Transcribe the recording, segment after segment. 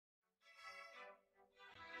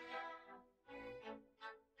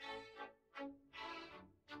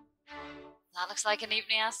That looks like an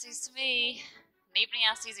Enypniastes to me.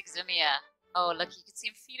 Enypniastes eximia. Oh, look, you can see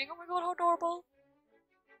him feeding. Oh my god, how adorable.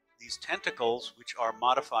 These tentacles, which are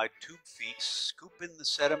modified tube feet, scoop in the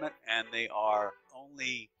sediment, and they are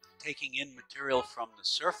only taking in material from the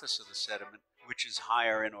surface of the sediment, which is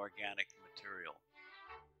higher in organic material.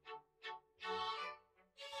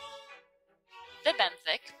 They're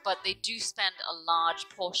benthic, but they do spend a large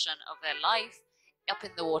portion of their life up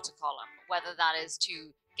in the water column, whether that is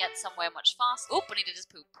to get somewhere much faster. Oh, and he did his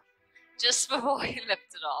poop just before he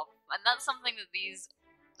lifted off. And that's something that these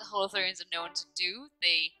holothurians are known to do.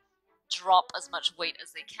 They drop as much weight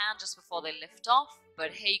as they can just before they lift off.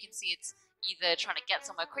 But here you can see it's either trying to get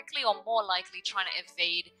somewhere quickly or more likely trying to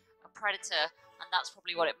evade a predator, and that's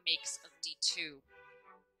probably what it makes of D2.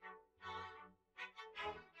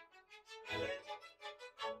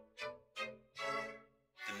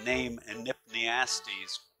 The name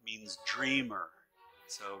Enypniastes means dreamer.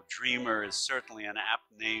 So dreamer is certainly an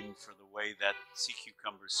apt name for the way that sea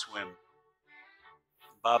cucumbers swim.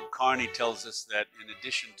 Bob Carney tells us that in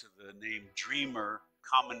addition to the name dreamer,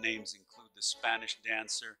 common names include the Spanish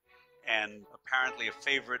dancer and apparently a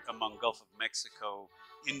favorite among Gulf of Mexico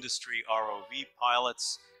industry ROV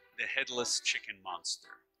pilots, the headless chicken monster.